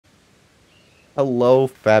Hello,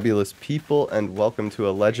 fabulous people, and welcome to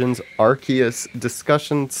a Legends Arceus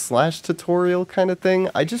discussion slash tutorial kind of thing.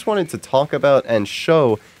 I just wanted to talk about and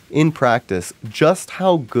show in practice just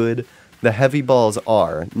how good the heavy balls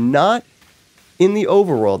are. Not in the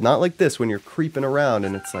overworld, not like this when you're creeping around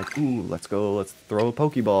and it's like, ooh, let's throw a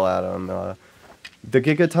Pokeball at them. The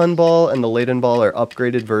Gigaton ball and the Leaden ball are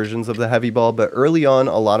upgraded versions of the heavy ball, but early on,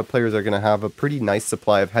 a lot of players are going to have a pretty nice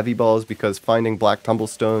supply of heavy balls because finding Black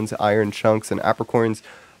Tumblestones, Iron Chunks, and Apricorns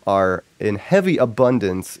are in heavy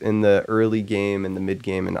abundance in the early game and the mid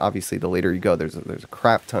game, and obviously the later you go, there's a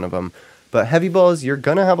crap ton of them. But heavy balls, you're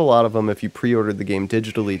going to have a lot of them if you pre-ordered the game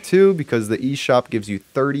digitally too, because the eShop gives you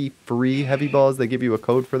 30 free heavy balls. They give you a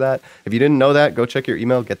code for that. If you didn't know that, go check your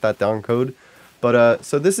email, get that down code. But,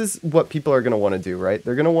 so this is what people are going to want to do, right?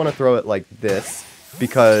 They're going to want to throw it like this,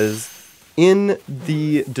 because in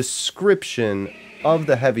the description of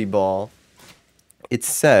the heavy ball, it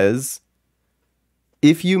says,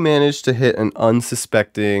 if you manage to hit an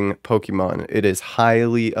unsuspecting Pokemon, it is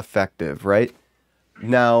highly effective, right?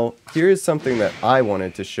 Now, here's something that I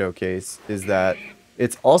wanted to showcase, is that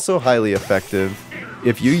it's also highly effective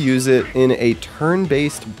if you use it in a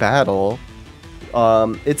turn-based battle.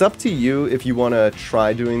 It's up to you if you want to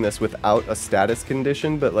try doing this without a status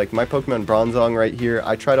condition, but like my Pokemon Bronzong right here,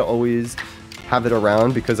 I try to always have it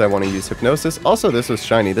around because I want to use Hypnosis. Also, this was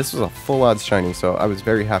shiny. This was a full odds shiny, so I was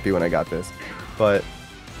very happy when I got this. But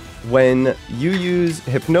when you use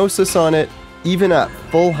Hypnosis on it, even at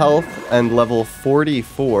full health and level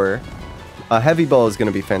 44, a heavy ball is going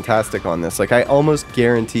to be fantastic on this. Like, I almost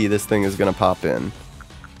guarantee this thing is going to pop in.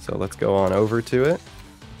 So let's go on over to it.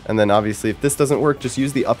 And then obviously if this doesn't work, just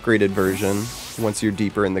use the upgraded version once you're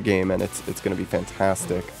deeper in the game and it's going to be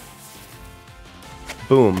fantastic.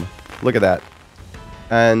 Boom. Look at that.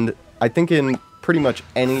 And I think in pretty much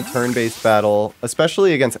any turn-based battle,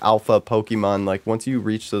 especially against alpha Pokemon, like once you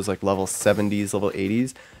reach those like level 70s, level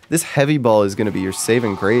 80s, this heavy ball is going to be your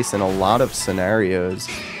saving grace in a lot of scenarios.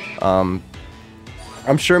 I'm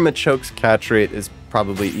sure Machoke's catch rate is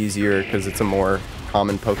probably easier because it's a more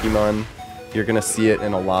common Pokemon. You're going to see it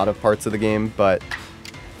in a lot of parts of the game, but,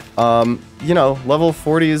 you know, level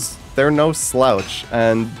 40s, they're no slouch,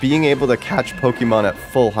 and being able to catch Pokemon at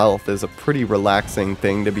full health is a pretty relaxing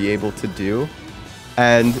thing to be able to do.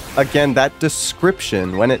 And, again, that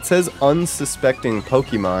description, when it says unsuspecting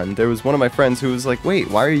Pokemon, there was one of my friends who was like,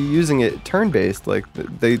 wait, why are you using it turn-based? Like,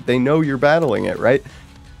 they know you're battling it, right?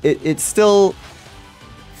 It's still...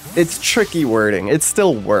 It's tricky wording. It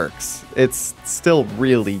still works. It's still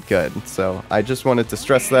really good. So I just wanted to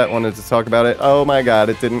stress that, wanted to talk about it. Oh my god,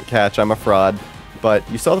 it didn't catch. I'm a fraud. But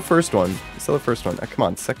you saw the first one. You saw the first one. Come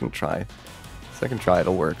on, second try. Second try,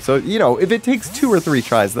 it'll work. So, you know, if it takes 2 or 3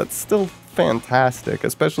 tries, that's still fantastic.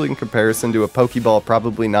 Especially in comparison to a Pokeball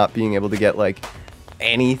probably not being able to get, like,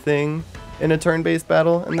 anything in a turn-based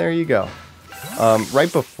battle. And there you go.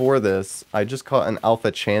 Right before this, I just caught an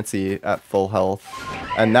Alpha Chansey at full health,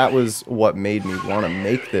 and that was what made me want to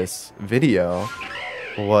make this video,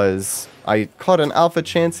 was I caught an Alpha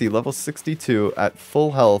Chansey level 62 at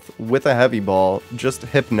full health with a heavy ball, just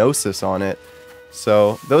Hypnosis on it.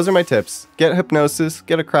 So those are my tips. Get Hypnosis,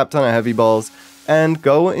 get a crap ton of heavy balls, and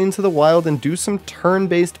go into the wild and do some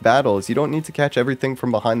turn-based battles. You don't need to catch everything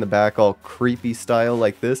from behind the back all creepy style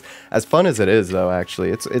like this. As fun as it is, though, actually.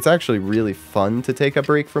 It's actually really fun to take a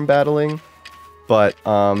break from battling. But,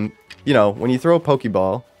 you know, when you throw a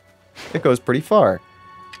Pokeball, it goes pretty far.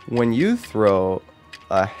 When you throw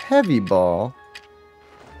a heavy ball,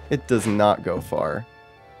 it does not go far.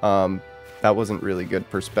 That wasn't really good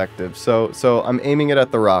perspective. So I'm aiming it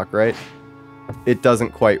at the rock, right? It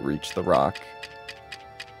doesn't quite reach the rock.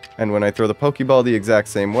 And when I throw the Pokeball the exact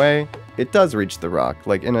same way, it does reach the rock,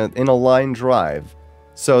 like in a line drive.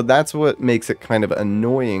 So that's what makes it kind of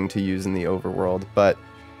annoying to use in the overworld. But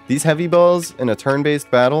these heavy balls in a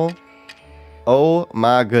turn-based battle, oh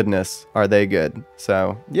my goodness, are they good.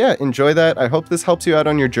 So yeah, enjoy that. I hope this helps you out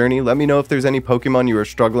on your journey. Let me know if there's any Pokemon you are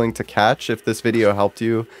struggling to catch, if this video helped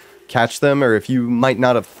you catch them, or if you might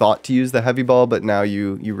not have thought to use the heavy ball, but now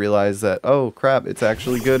you realize that, oh crap, it's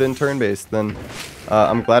actually good in turn-based, then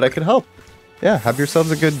I'm glad I could help. Yeah, have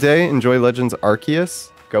yourselves a good day. Enjoy Legends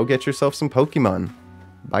Arceus. Go get yourself some Pokemon.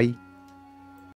 Bye.